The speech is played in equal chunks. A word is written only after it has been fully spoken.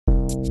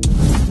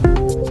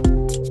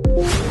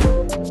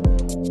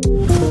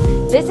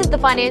This is the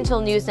Financial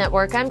News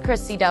Network. I'm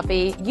Christy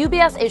Duffy.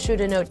 UBS issued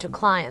a note to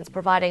clients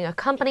providing a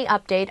company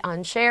update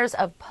on shares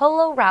of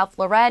Polo Ralph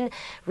Lauren,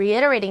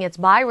 reiterating its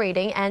buy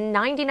rating and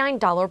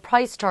 $99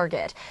 price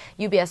target.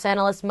 UBS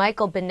analyst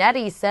Michael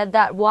Binetti said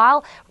that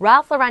while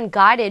Ralph Lauren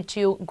guided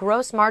to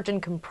gross margin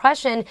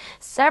compression,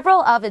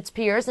 several of its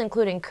peers,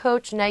 including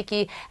Coach,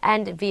 Nike,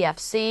 and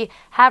VFC,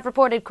 have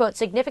reported, quote,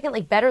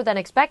 significantly better than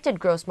expected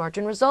gross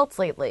margin results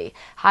lately,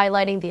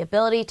 highlighting the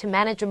ability to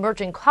manage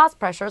emerging cost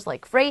pressures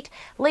like freight,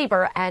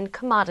 labor, and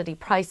commodity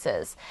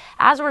prices.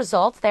 As a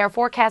result, they are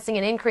forecasting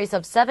an increase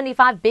of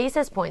 75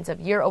 basis points of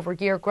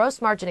year-over-year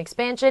gross margin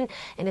expansion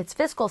in its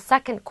fiscal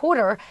second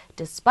quarter,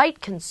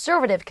 despite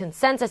conservative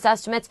consensus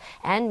estimates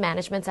and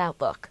management's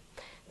outlook.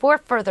 For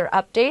further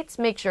updates,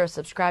 make sure to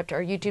subscribe to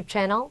our YouTube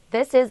channel.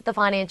 This is the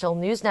Financial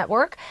News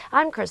Network.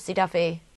 I'm Christy Duffy.